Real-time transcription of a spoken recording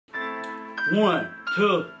1,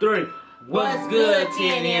 2, 3. What's good,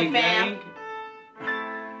 TNN fam?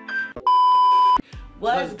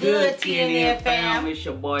 What's good, TNN fam? It's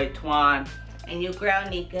your boy Twan and your girl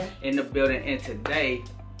Nika in the building. And today,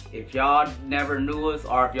 if y'all never knew us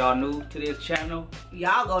or if y'all new to this channel,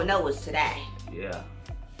 y'all gonna know us today. Yeah.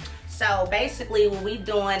 So basically, what we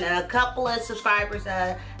doing, a couple of subscribers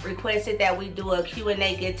requested that we do a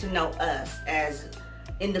Q&A, get to know us as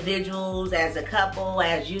individuals, as a couple,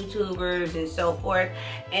 as YouTubers, and so forth.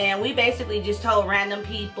 And we basically just told random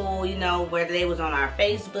people, you know, whether they was on our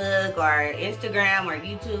Facebook or Instagram or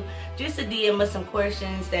YouTube, just to DM us some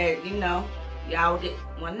questions that, you know, y'all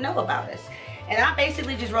want to know about us. And I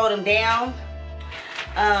basically just wrote them down.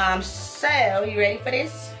 So, you ready for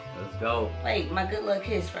this? Let's go. Wait, my good luck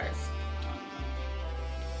kiss first.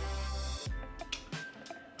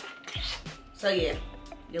 So yeah,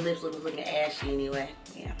 your lips was looking ashy anyway.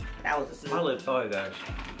 Yeah, that was a smooth. My lips always ashy.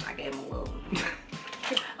 I gave him a little,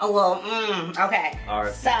 okay. All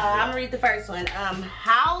right. So I'm gonna read the first one.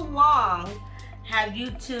 How long have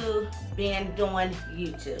you two been doing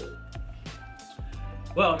YouTube?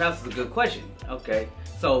 Well, that's a good question. Okay,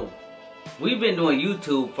 so we've been doing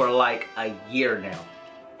YouTube for like a year now.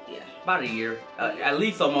 Yeah. About a year. At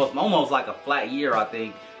least almost like a flat year, I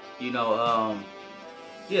think. You know,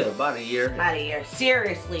 yeah, about a year. About a year.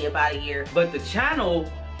 Seriously, about a year. But the channel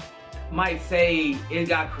might say it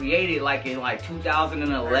got created like in like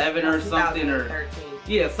 2011 or something, or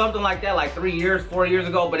yeah, something like that, like 3 years, 4 years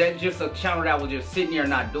ago. But that's just a channel that was just sitting there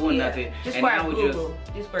not doing nothing. Just and for now Google.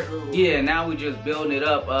 Just for Google. Yeah, now we just building it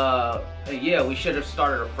up. Yeah, we should have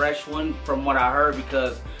started a fresh one from what I heard,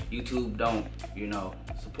 because YouTube don't, you know,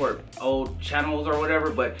 support old channels or whatever.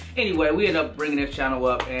 But anyway, we ended up bringing this channel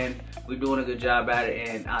up and we're doing a good job at it,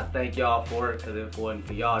 and I thank y'all for it, because if it wasn't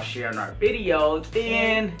for y'all sharing our videos,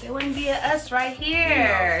 then it wouldn't be us right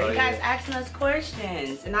here. You guys asking us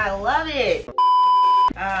questions, and I love it.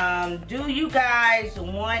 Do you guys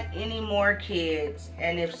want any more kids?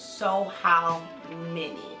 And if so, how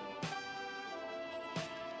many?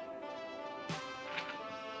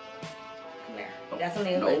 Come here. You got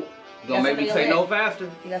something in your lip? You gonna make me say no faster?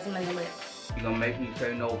 You got something in your lip? You gonna make me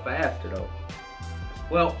say no faster though?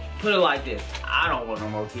 Well, put it like this. I don't want no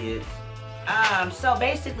more kids. So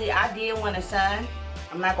basically, I did want a son.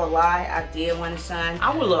 I'm not gonna lie, I did want a son.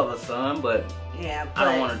 I would love a son, but yeah, I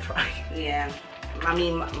don't want to try. Yeah, I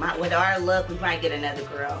mean, with our luck, we might get another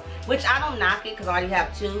girl. Which I don't knock it, because I already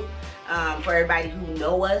have two. For everybody who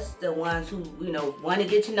know us, the ones who, you know, want to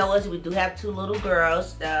get to know us, we do have two little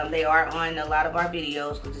girls. They are on a lot of our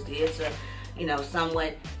videos, because it is a, you know,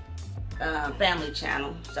 somewhat family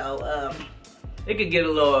channel. So it could get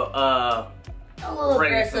a little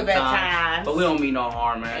aggressive at times, but we don't mean no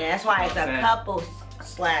harm, man. Yeah, that's why it's a couple /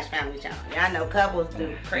 family channel. Yeah, I know couples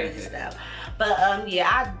do crazy stuff, but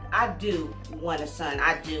yeah, I do want a son.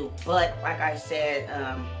 I do, but like I said,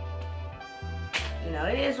 you know,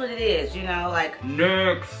 it is what it is. You know, like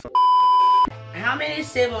next. How many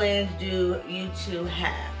siblings do you two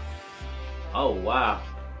have? Oh wow.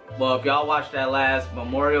 Well, if y'all watched that last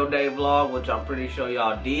Memorial Day vlog, which I'm pretty sure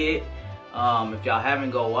y'all did. If y'all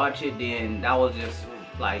haven't go watch it, then that was just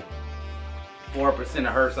like 4% of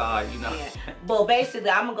her side, you know. Yeah. Well, basically,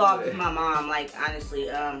 I'm gonna go off to my mom. Like honestly,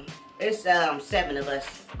 it's 7 of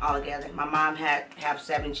us all together. My mom have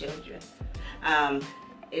 7 children.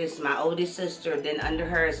 It's my oldest sister. Then under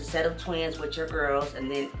her is a set of twins, which are girls, and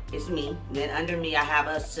then it's me. And then under me, I have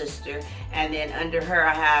a sister, and then under her,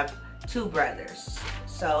 I have 2 brothers.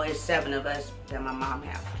 So it's 7 of us that my mom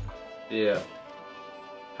have. Yeah.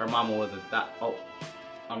 Her mama was oh,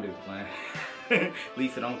 I'm just playing.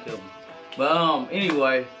 Lisa, don't kill me. But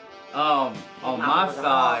anyway, on my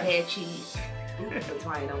side, head cheese. That's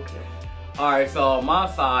why you don't kill me. All right, so on my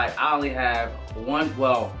side, I only have one.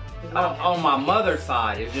 Well, on my mother's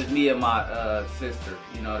side, it's just me and my sister.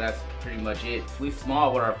 You know, that's pretty much it. We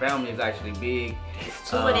small, but our family is actually big. It's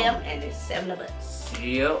 2 of them, and it's 7 of us.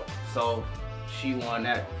 Yep. So she won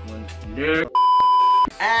that one.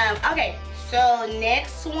 Okay. So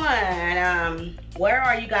next one, where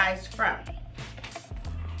are you guys from?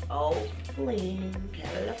 Oakland,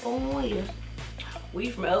 California. We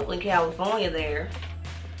from Oakland, California there.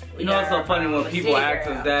 You know, it's so funny when people ask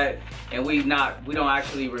us that, and we don't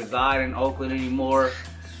actually reside in Oakland anymore.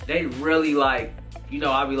 They really like, you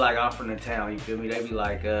know, I be like, I'm from the town, you feel me? They be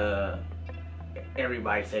like,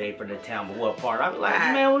 everybody say they from the town, but what part? I be like,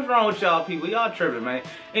 man, what's wrong with y'all people? Y'all tripping, man.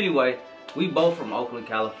 Anyway, we both from Oakland,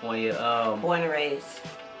 California. Born and raised.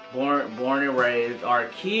 Born and raised. Our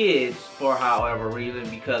kids, for however reason,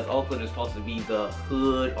 because Oakland is supposed to be the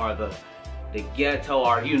hood or the the ghetto,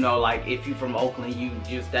 or you know, like if you from Oakland, you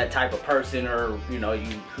just that type of person, or you know,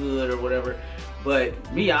 you could or whatever. But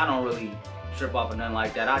me, I don't really trip off of nothing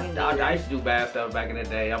like that. I used to do bad stuff back in the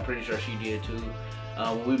day. I'm pretty sure she did too.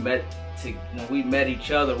 When we met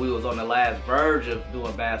each other, we was on the last verge of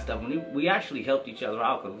doing bad stuff. We actually helped each other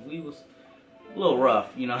out because we was a little rough,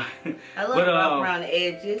 you know. A little rough around the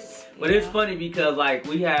edges. But it's funny because like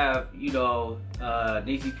we have, you know,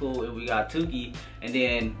 DC Pool and we got Tuki, and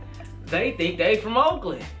then they think they from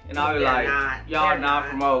Oakland, and I was like, y'all not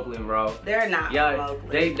from Oakland, bro. They're not from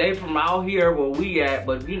Oakland. They from out here where we at,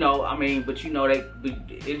 but you know, I mean, but you know,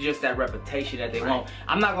 it's just that reputation that they want.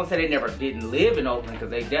 I'm not gonna say they never didn't live in Oakland, because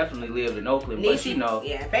they definitely lived in Oakland, but you know.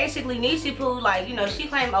 Yeah, basically Nisi Poo, like, you know, she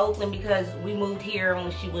claimed Oakland because we moved here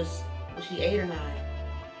when she was she 8 or 9?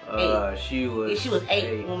 8. She was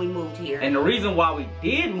 8 when we moved here. And the reason why we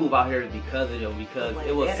did move out here is because of them, because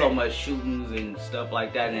it was so much shootings and stuff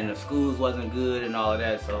like that, and the schools wasn't good and all of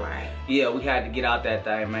that. So yeah, we had to get out that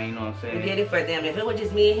thing, man. You know what I'm saying? We did it for them. If it was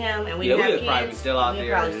just me and him, and we didn't have kids, probably still out there.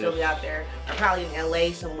 We'd probably still be out there, or probably in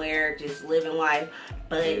LA somewhere, just living life.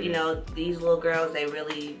 But you know, these little girls, they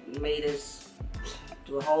really made us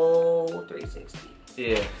do a whole 360.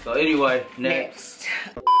 Yeah. So anyway, next.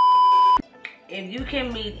 If you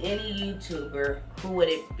can meet any YouTuber, who would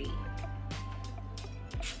it be?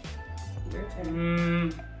 Your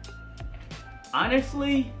turn.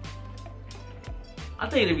 Honestly, I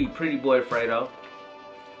think it'd be Pretty Boy Fredo.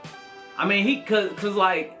 I mean, cause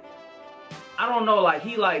like, I don't know, like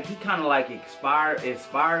he kind of like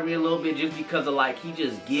inspired me a little bit, just because of like he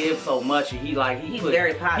just gives so much, and he's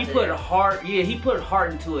very positive. He put heart, he put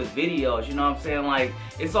heart into his videos. You know what I'm saying? Like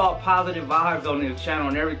it's all positive vibes on his channel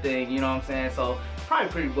and everything. You know what I'm saying? So probably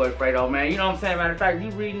Pretty Boy Fredo, man. You know what I'm saying? Matter of fact,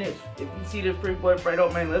 you reading this, if you see this Pretty Boy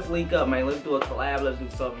Fredo, man, let's link up, man. Let's do a collab. Let's do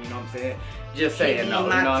something. You know what I'm saying? Just saying, no. You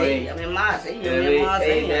know what I mean? I mean, my city.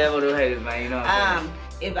 Yeah, what the haters, man. You know what I'm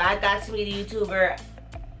saying? If I got to meet a YouTuber,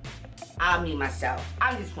 I'll meet myself.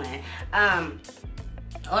 I'm just playing. I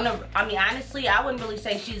mean, honestly, I wouldn't really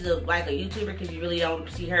say she's like a YouTuber, because you really don't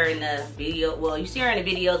see her in the video. Well, you see her in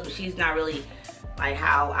the videos, but she's not really like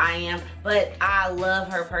how I am. But I love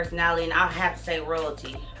her personality, and I'll have to say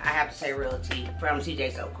Royalty. I have to say Royalty from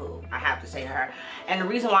CJ So Cool. I have to say her. And the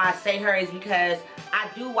reason why I say her is because I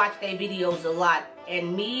do watch their videos a lot.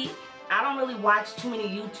 And me, I don't really watch too many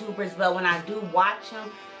YouTubers, but when I do watch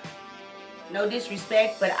them, no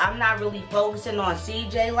disrespect, but I'm not really focusing on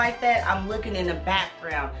CJ like that. I'm looking in the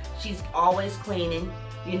background. She's always cleaning.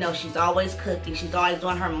 You know, she's always cooking. She's always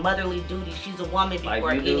doing her motherly duty. She's a woman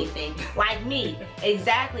before anything. Like me.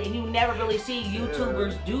 Exactly. And you never really see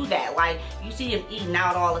YouTubers do that. Like, you see them eating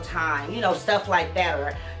out all the time. You know, stuff like that.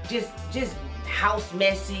 Or just house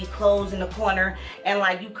messy, clothes in the corner. And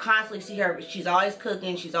like, you constantly see her. She's always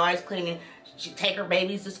cooking. She's always cleaning. She take her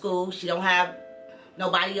babies to school. She don't have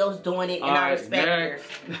nobody else doing it, and I respect her.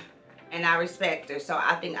 And I respect her, so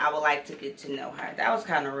I think I would like to get to know her. That was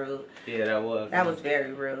kind of rude. Yeah, that was. That was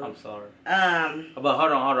very rude. I'm sorry. But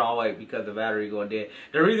hold on, wait, because the battery going dead.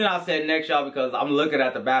 The reason I said next, y'all, because I'm looking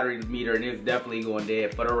at the battery meter, and it's definitely going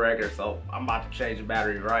dead for the record, so I'm about to change the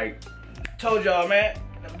battery, right? Told y'all, man,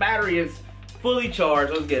 the battery is fully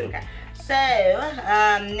charged. Let's get it. Okay. So,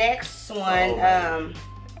 next one.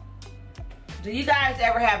 Do you guys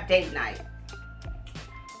ever have date night?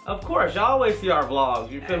 Of course, y'all always see our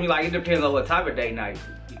vlogs. You feel me? Like, it depends on what type of date night,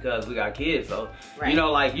 because we got kids. So, you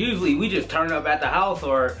know, like, usually we just turn up at the house,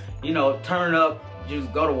 or, you know, turn up,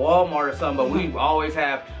 just go to Walmart or something. But we always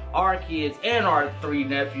have our kids and our 3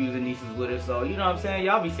 nephews and nieces with us. So, you know what I'm saying?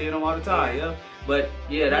 Y'all be seeing them all the time, yeah? But,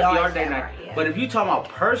 yeah, that'd be our date night. But if you talking about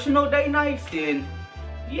personal date nights, then,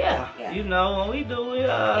 you know, when we do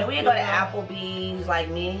it, we go to Applebee's, like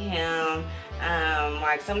me and him.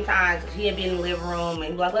 Like sometimes he'd be in the living room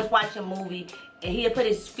and be like, let's watch a movie, and he'd put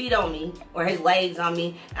his feet on me or his legs on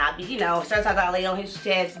me. I'd be, you know, sometimes I lay on his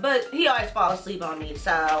chest, but he always fall asleep on me.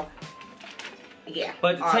 So yeah.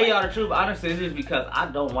 But to tell y'all the truth, honestly, it is because I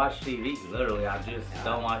don't watch TV. Literally, I just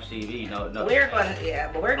don't watch TV. No. We're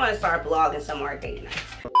gonna start vlogging some more date nights.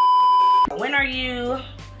 When are you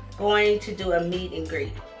going to do a meet and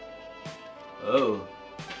greet? Oh.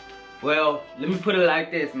 Well, let me put it like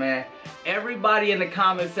this, man. Everybody in the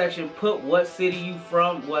comment section put what city you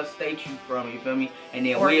from, what state you from, you feel me? And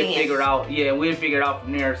then we'll figure it out. Yeah, we'll figure it out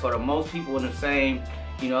from there. So the most people in the same,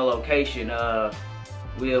 you know, location,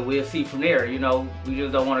 we'll see from there. You know, we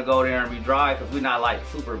just don't want to go there and be dry, because we're not like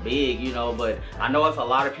super big, you know. But I know it's a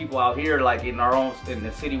lot of people out here, like in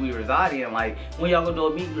the city we reside in. Like, when y'all gonna do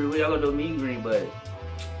a meet and greet? When y'all gonna do a meet and greet? But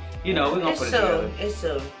you know, we're gonna put it together. It's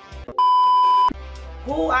soon.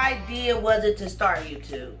 Who idea was it to start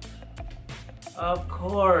YouTube? Of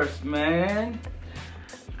course, man.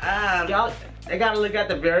 Y'all, they gotta look at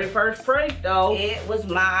the very first prank though. It was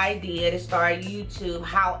my idea to start YouTube.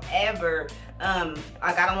 However,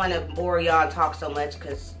 like I don't want to bore y'all and talk so much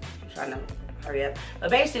because I'm trying to hurry up. But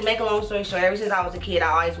basically, make a long story short, ever since I was a kid, I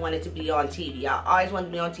always wanted to be on TV. I always wanted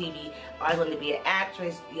to be on TV. I always wanted to be an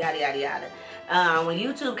actress, yada, yada, yada. When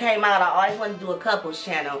YouTube came out, I always wanted to do a couples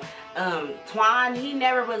channel. Twan, he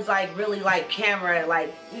never was like really like camera,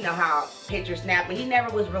 like, you know how picture snapping. He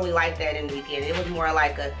never was really like that in the beginning. It was more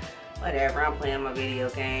like a, whatever, I'm playing my video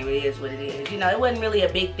game, it is what it is. You know, it wasn't really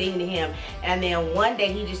a big thing to him. And then one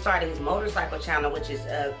day he just started his motorcycle channel, which is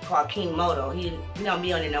called King Moto. He don't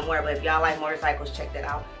be on it no more, but if y'all like motorcycles, check that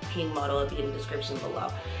out. King Moto will be in the description below.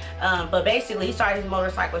 But basically, he started his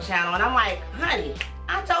motorcycle channel, and I'm like, honey,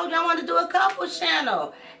 I told you I wanted to do a couples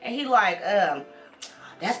channel. And he like,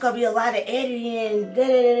 that's gonna be a lot of editing, da,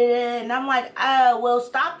 da, da, da. And I'm like, well,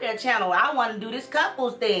 stop that channel. I want to do this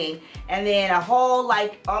couples thing. And then a whole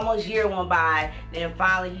like almost year went by. Then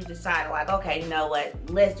finally he decided like, okay, you know what?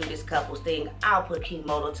 Let's do this couples thing. I'll put King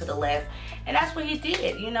Moto to the left. And that's what he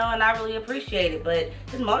did, you know, and I really appreciate it. But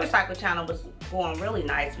his motorcycle channel was going really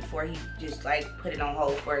nice before he just like put it on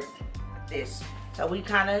hold for this. So we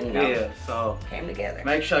kind of, you know, yeah, so came together.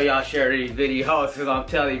 Make sure y'all share these videos because I'm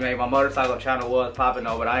telling you, man, my motorcycle channel was popping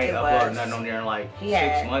over, but I ain't uploading nothing on there in like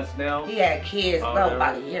 6 months now. He had kids,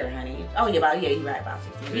 about a year, honey. Oh, yeah, you're right, about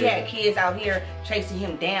 6 months. He had kids out here chasing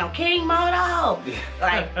him down. King Moto!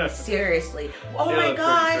 Like, seriously. Oh my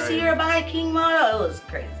God, I see her by King Moto. It was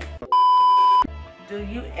crazy. Do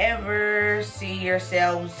you ever see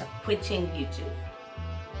yourselves quitting YouTube?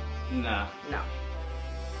 Nah. No.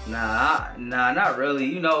 Nah, not really,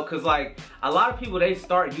 you know, because like a lot of people, they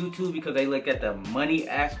start YouTube because they look at the money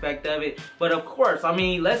aspect of it. But of course, I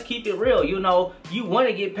mean, let's keep it real, you know, you want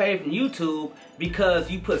to get paid from YouTube because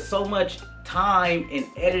you put so much time in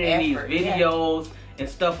editing these videos and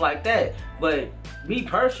stuff like that. But me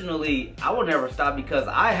personally, I will never stop because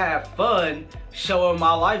I have fun showing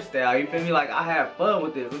my lifestyle, you feel me? Like, I have fun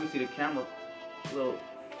with this. Let me see the camera, a little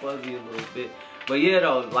fuzzy a little bit. But yeah,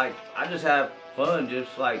 though, like, I just have fun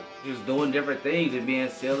just doing different things and being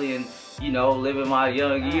silly and, you know, living my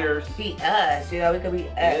young years. Be us, you know, we could be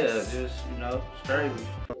us. Yeah, just, you know, straight.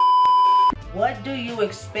 What do you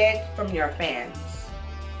expect from your fans?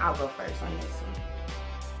 I'll go first on this one.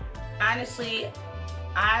 Honestly,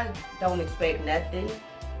 I don't expect nothing.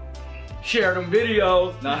 Share them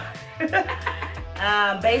videos. Nah.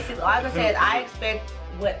 Basically, like I said, I expect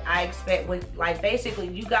what I expect with, like, basically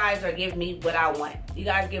you guys are giving me what I want. You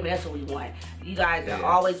guys giving us what we want. You guys are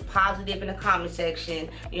always positive in the comment section.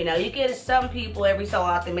 You know, you get some people every so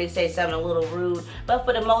often may say something a little rude, but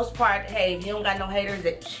for the most part, hey, if you don't got no haters,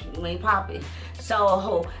 you ain't popping.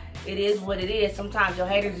 So it is what it is. Sometimes your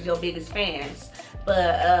haters is your biggest fans.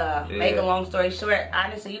 But make a long story short,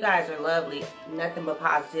 honestly, you guys are lovely. Nothing but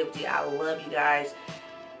positivity. I love you guys.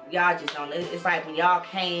 Y'all just don't, it's like when y'all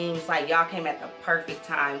came, it's like y'all came at the perfect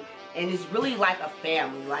time. And it's really like a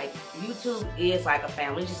family. Like, YouTube is like a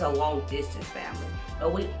family. It's just a long distance family.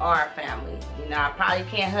 But we are a family. You know, I probably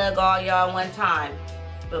can't hug all y'all one time,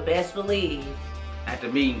 but best believe at the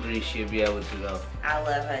meet and greet she'll be able to go. I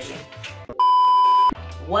love hugging.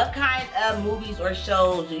 What kind of movies or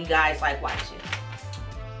shows do you guys like watching?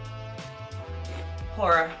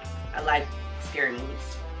 Horror. I like scary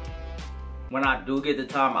movies. When I do get the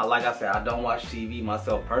time, like I said, I don't watch TV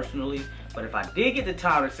myself personally, but if I did get the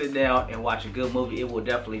time to sit down and watch a good movie, it will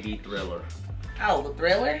definitely be Thriller. Oh, the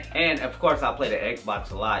Thriller? And of course, I play the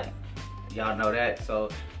Xbox a lot. Y'all know that. So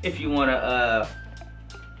if you wanna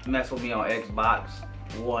mess with me on Xbox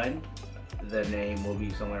One, the name will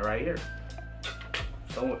be somewhere right here.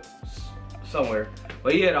 Somewhere.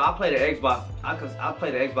 But yeah, though, I play the Xbox. I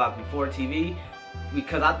play the Xbox before TV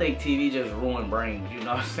because I think TV just ruined brains. You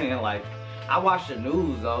know what I'm saying? Like, I watch the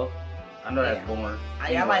news though. I know that's boring.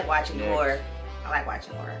 I like watching horror. I like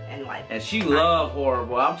watching horror and like. And she love horror,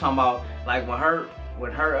 boy. I'm talking about like when her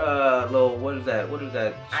little what is that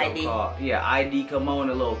show ID called? Yeah, ID come on,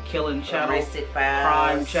 a little killing channel,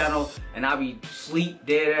 crime channel, and I be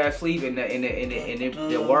dead ass sleep, and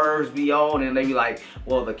the words be on, and they be like,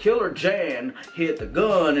 well, the killer Jan hid the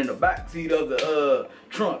gun in the backseat of the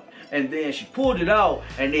trunk. And then she pulled it out,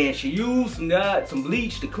 and then she used some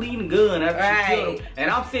bleach to clean the gun after she killed him. And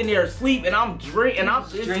I'm sitting there asleep, and I'm drinking, and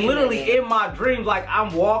it's literally in my dreams, like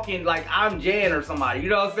I'm walking, like I'm Jan or somebody. You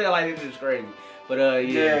know what I'm saying? Like, it's just crazy. But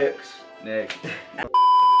yeah. Next.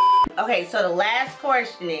 Okay, so the last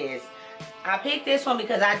question is, I picked this one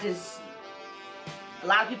because a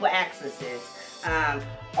lot of people ask us this.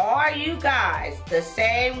 Are you guys the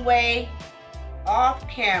same way off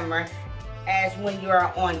camera as when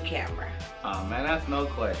you're on camera? Oh man, that's no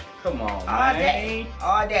question. Come on, All man. day.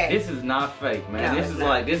 All day. This is not fake, man. No, This is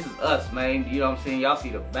like, this is us, man. You know what I'm saying? Y'all see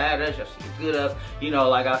the bad us, y'all see the good us. You know,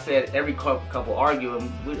 like I said, every couple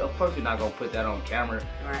arguing, of course we're not gonna put that on camera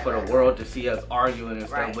for the world to see us arguing and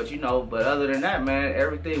stuff. But you know, but other than that, man,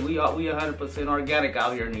 everything we 100% organic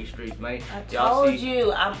out here in these streets, man. I told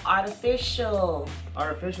you, I'm artificial.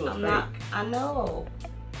 Artificial is I'm fake. not. I know.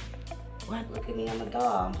 What? Look at me. I'm a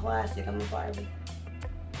doll. I'm plastic. I'm a Barbie.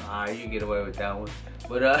 You get away with that one.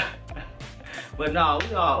 But but no,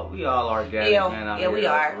 we all organic, man. Out here, we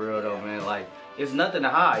are. For real though, man. Like, it's nothing to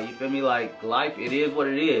hide. You feel me? Like, life, it is what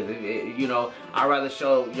it is. You know, I'd rather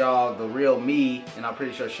show y'all the real me, and I'm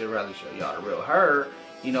pretty sure she'd rather show y'all the real her.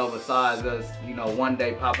 You know, besides us, you know, one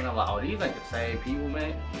day popping up like, oh, these ain't the same people,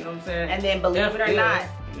 man. You know what I'm saying? And then believe it or not,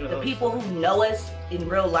 you know, the people who know us in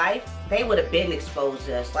real life, they would have been exposed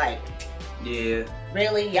to us. Like, yeah.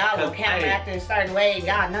 Really? Y'all gonna camera acting a certain way.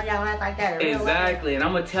 Y'all know y'all act like that in real life. Exactly. And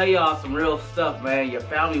I'm gonna tell y'all some real stuff, man. Your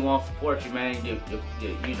family won't support you, man.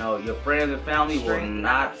 You know, your friends and family will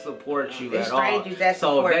not support you at all.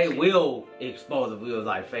 So they will expose if it was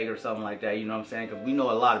like fake or something like that. You know what I'm saying? Because we know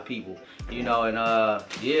a lot of people. You know, and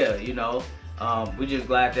yeah, you know. We're just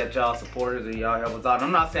glad that y'all support us and y'all help us out.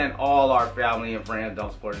 I'm not saying all our family and friends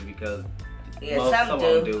don't support us, because some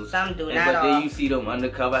do. Some do, not all. But then you see them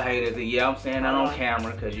undercover haters, and yeah, I'm saying that on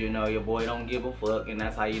camera, because you know your boy don't give a fuck, and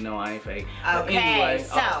that's how you know I ain't fake. Okay, anyway,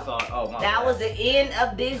 so that was the end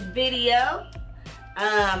of this video.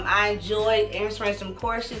 I enjoyed answering some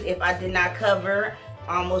questions. If I did not cover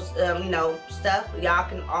almost you know, stuff, y'all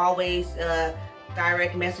can always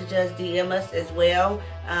direct message us, DM us as well.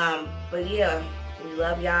 But yeah, we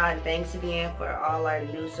love y'all, and thanks again for all our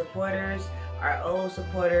new supporters, our old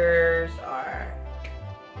supporters, our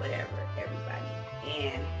whatever, everybody.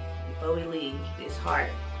 And before we leave, this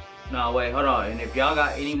heart. No, wait, hold on. And if y'all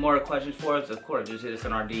got any more questions for us, of course, just hit us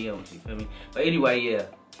in our DMs, you feel me? But anyway, yeah.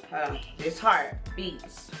 This heart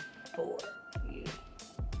beats for you.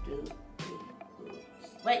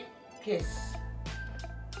 Wait, kiss.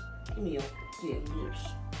 Give me your lips.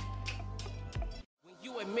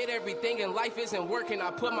 Admit everything in life isn't working.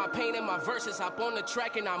 I put my pain in my verses, hop on the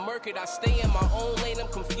track and I murk it. I stay in my own lane, I'm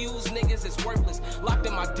confused, niggas is worthless. Locked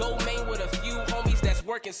in my domain with a few homies that's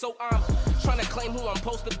working. So I'm trying to claim who I'm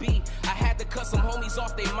supposed to be. I had to cut some homies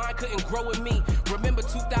off, they mind couldn't grow with me. Remember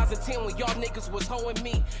 2010 when y'all niggas was hoeing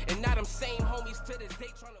me, and now them same homies to this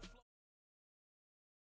day trying to